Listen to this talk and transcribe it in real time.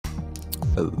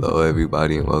Hello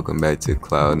everybody and welcome back to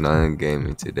Cloud9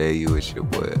 Gaming. Today you with your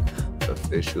boy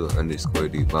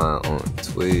official_divine on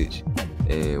Twitch,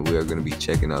 and we are going to be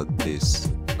checking out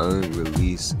this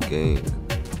unreleased game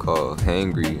called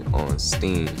Hangry on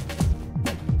Steam.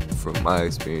 From my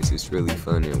experience, it's really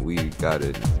fun, and we got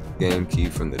a game key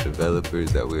from the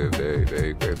developers that we are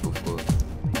very grateful for.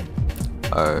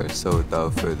 Alright, so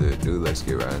without further ado, let's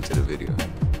get right into the video.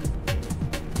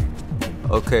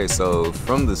 Okay, so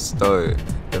from the start,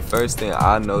 the first thing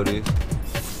I noticed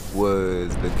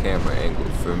was the camera angle.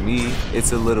 For me,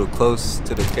 it's a little close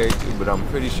to the character, but I'm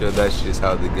pretty sure that's just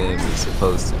how the game is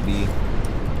supposed to be,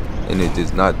 and it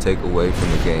does not take away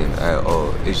from the game at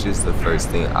all. It's just the first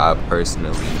thing I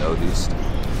personally noticed.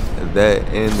 That,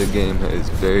 and the game has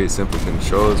very simple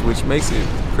controls, which makes it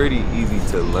pretty easy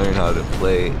to learn how to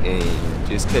play and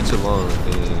just catch along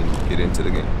and get into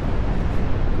the game.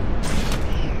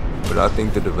 But I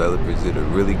think the developers did a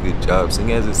really good job.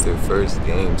 Seeing as it's their first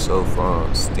game so far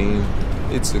on Steam,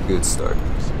 it's a good start.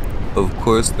 Of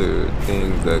course, there are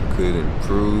things that could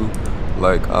improve.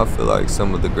 Like, I feel like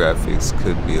some of the graphics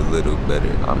could be a little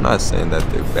better. I'm not saying that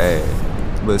they're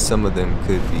bad, but some of them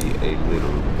could be a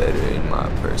little better in my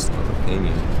personal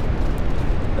opinion.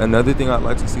 Another thing I'd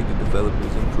like to see the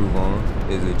developers improve on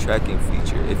is the tracking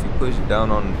feature. If you push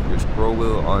down on your scroll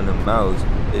wheel on the mouse,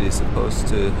 it is supposed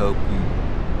to help you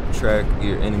track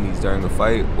your enemies during a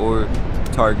fight or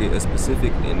target a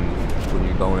specific enemy when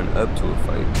you're going up to a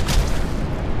fight.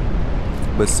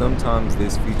 But sometimes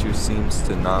this feature seems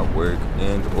to not work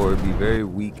and or be very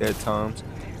weak at times.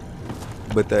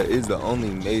 But that is the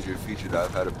only major feature that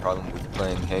I've had a problem with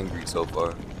playing Hangry so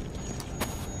far.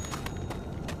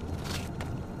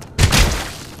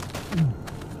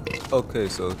 Okay,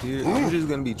 so here I'm just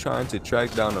gonna be trying to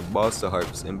track down a boss to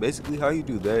harvest, and basically how you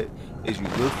do that is you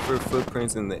look for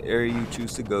footprints in the area you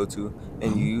choose to go to,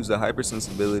 and you use a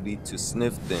hypersensibility to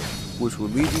sniff them, which will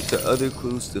lead you to other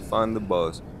clues to find the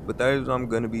boss. But that is what I'm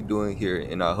gonna be doing here,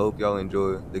 and I hope y'all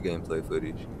enjoy the gameplay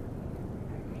footage.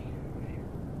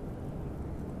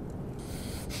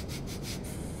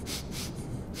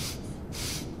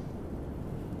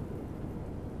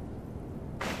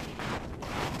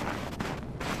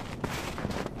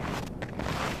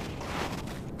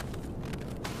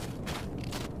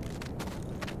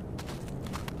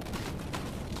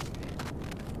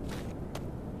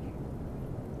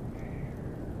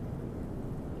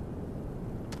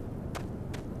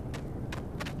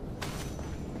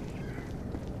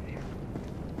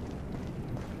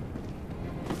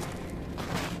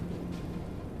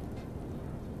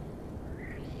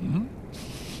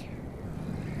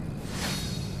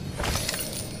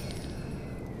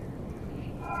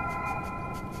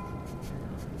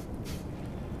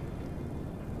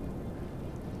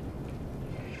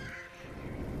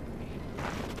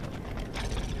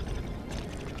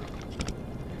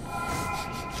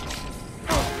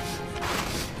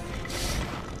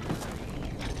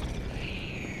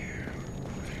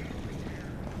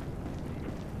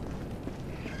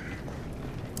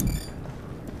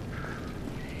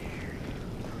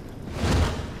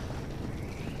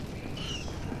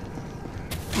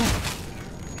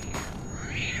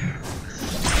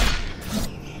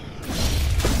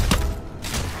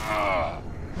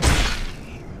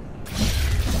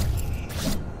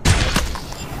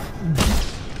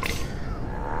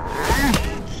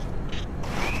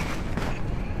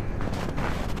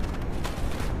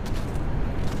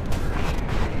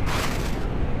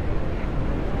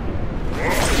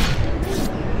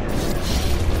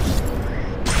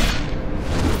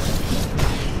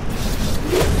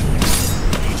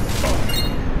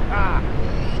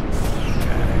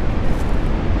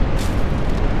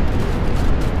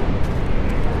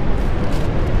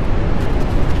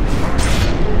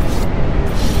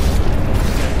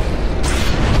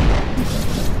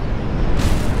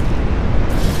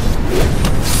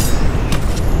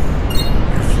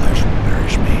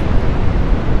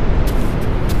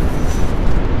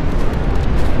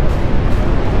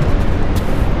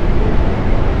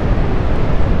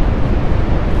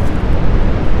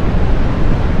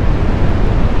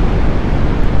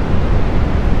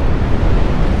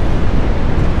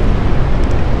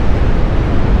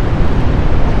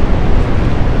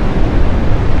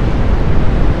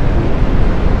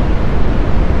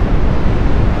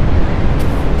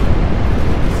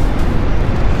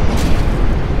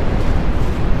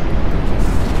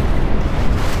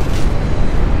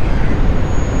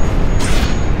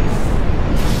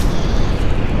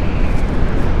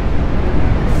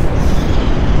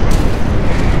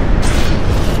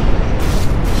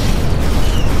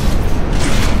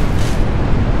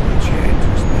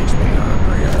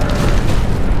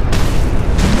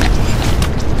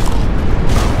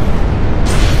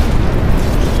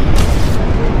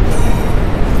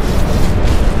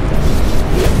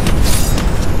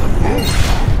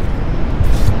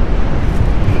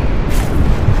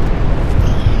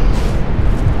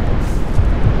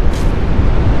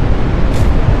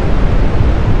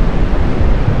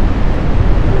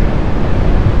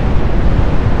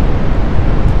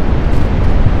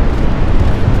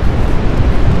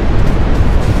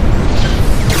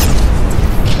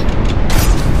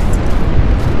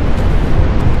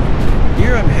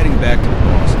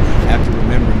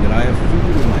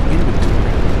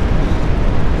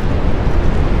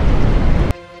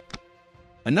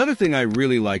 Another thing I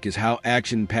really like is how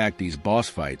action-packed these boss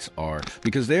fights are,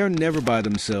 because they are never by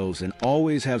themselves and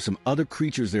always have some other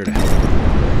creatures there to help.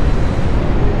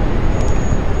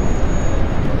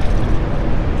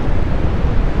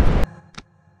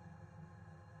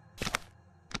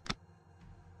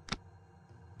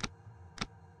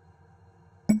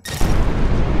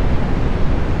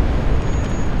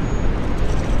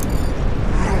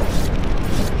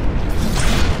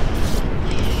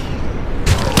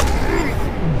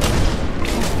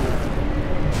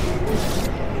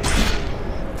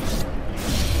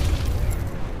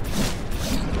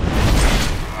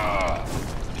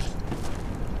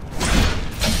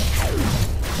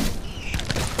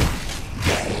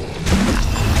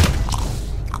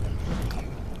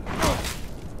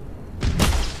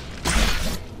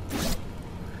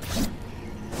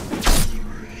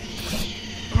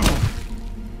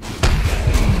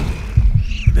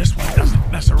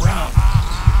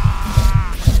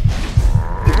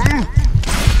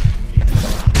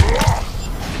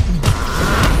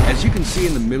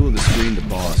 In the middle of the screen, the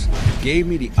boss gave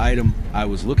me the item I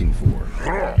was looking for.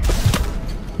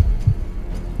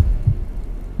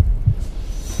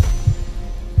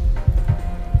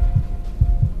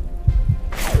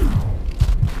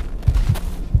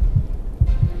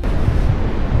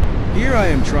 Here I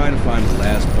am trying to find the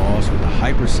last boss with a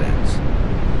hypersense.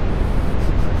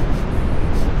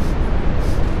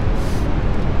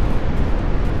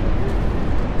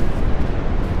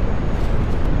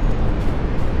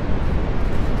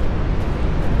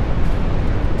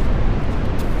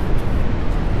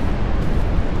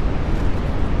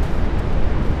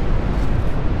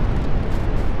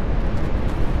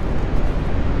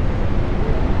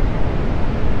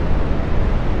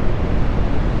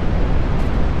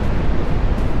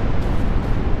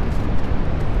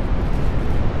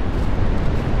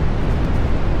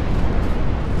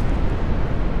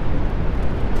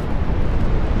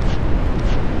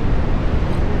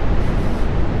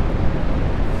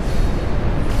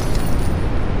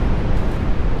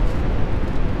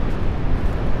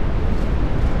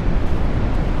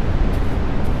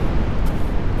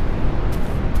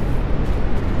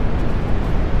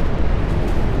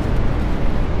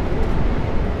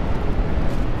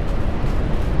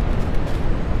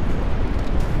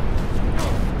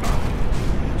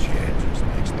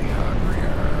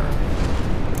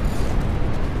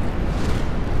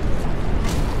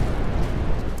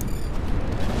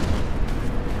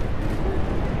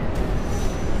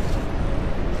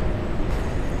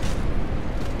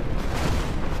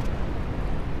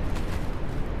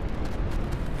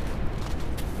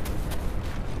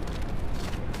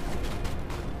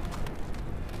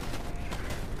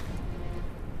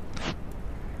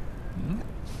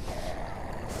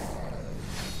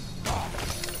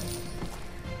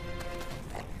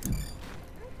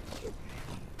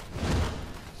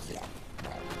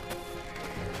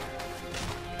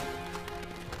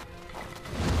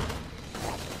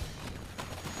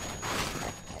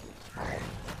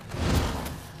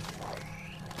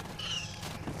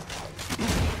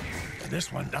 This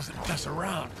one doesn't mess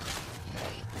around.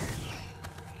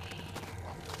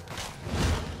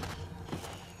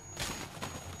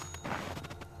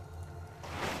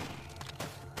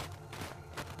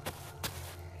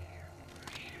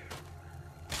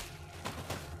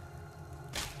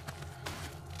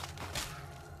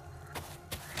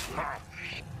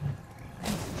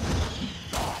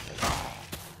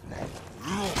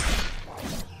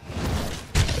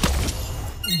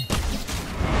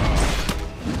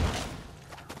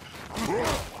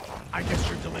 I guess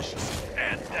you're delicious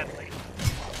and deadly.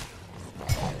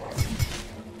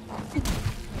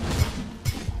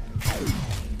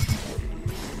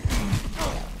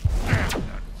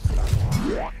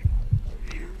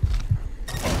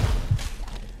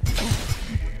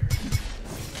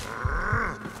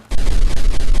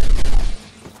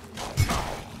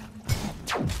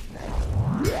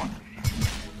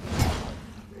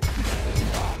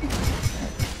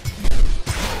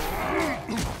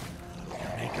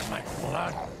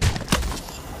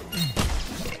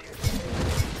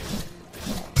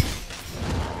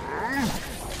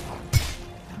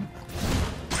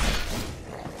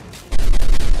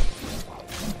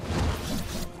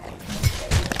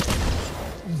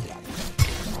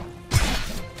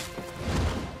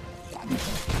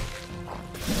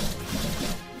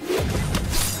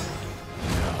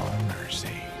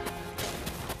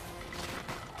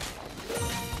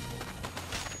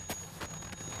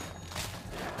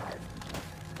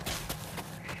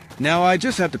 Now I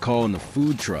just have to call in the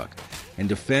food truck and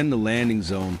defend the landing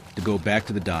zone to go back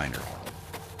to the diner.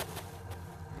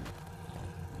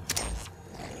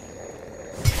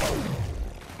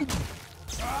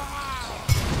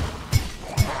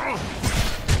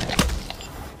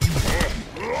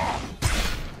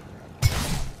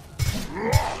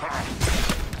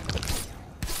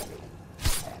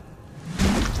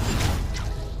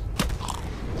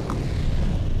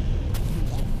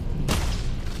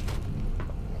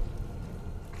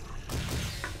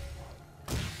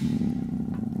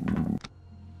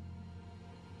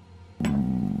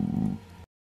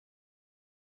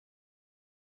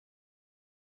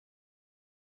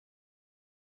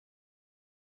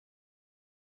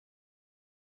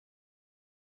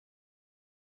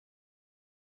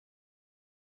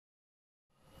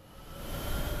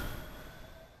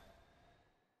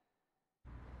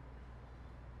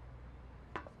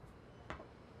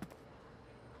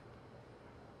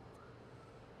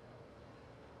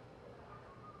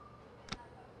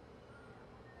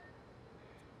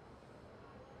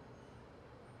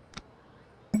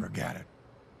 Forget it.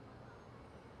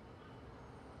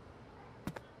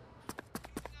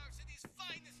 Our city's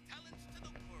finest talents to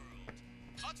the world.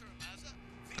 Potter Mazza,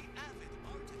 the avid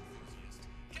art enthusiast,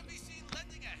 can be seen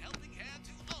lending a helping hand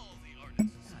to all the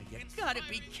artists. You gotta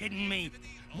be kidding me.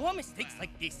 More mistakes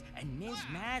like this, and Ms.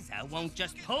 Mazza won't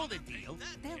just pull the deal.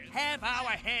 They'll have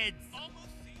our heads.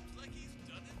 Almost seems like he's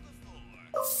done it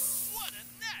before. What a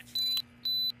natural!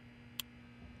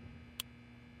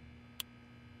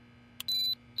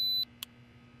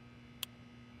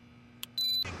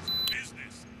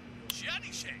 Business.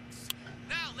 Johnny Shakes.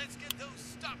 Now let's get those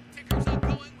stock tickers up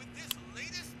going with this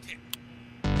latest tip.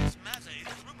 Miss Mazza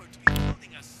is rumored to be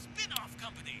building a spin-off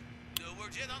company. No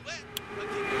word yet on when, but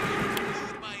keep your ears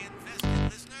glued, my invested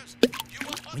listeners. You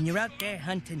will When you're out there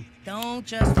hunting, don't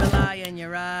just rely on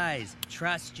your eyes.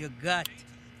 Trust your gut.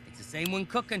 It's the same when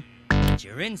cooking. Let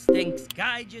your instincts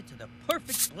guide you to the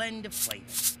perfect blend of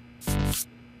flavors.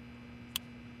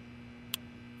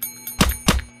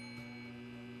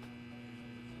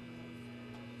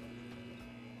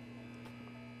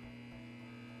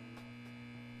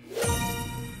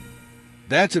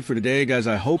 That's it for today, guys.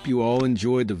 I hope you all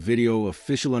enjoyed the video.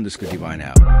 Official_Divine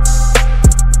out.